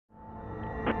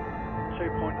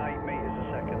2.8 metres a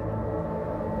second.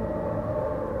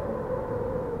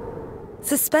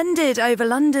 Suspended over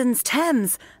London's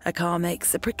Thames, a car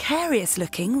makes a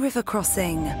precarious-looking river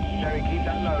crossing. Sherry, keep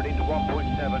that loading to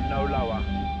 1.7, no lower.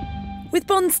 With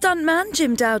Bond stuntman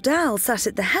Jim Dowdall sat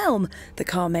at the helm, the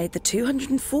car made the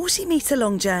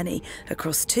 240-metre-long journey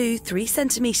across two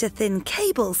 3-centimetre thin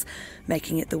cables,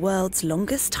 making it the world's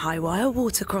longest high-wire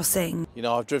water crossing. You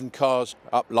know, I've driven cars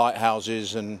up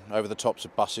lighthouses and over the tops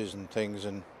of buses and things,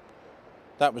 and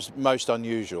that was most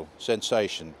unusual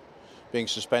sensation, being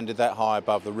suspended that high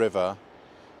above the river,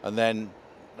 and then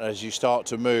as you start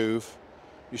to move,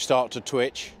 you start to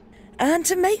twitch. And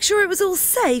to make sure it was all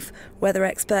safe, weather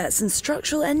experts and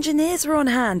structural engineers were on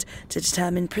hand to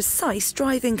determine precise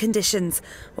driving conditions,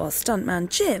 while stuntman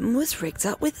Jim was rigged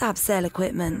up with abseil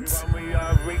equipment. We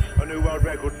reached a new world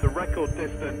record, the record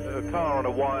distance of a car on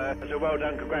a wire. So well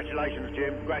done, congratulations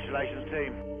Jim, congratulations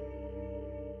team.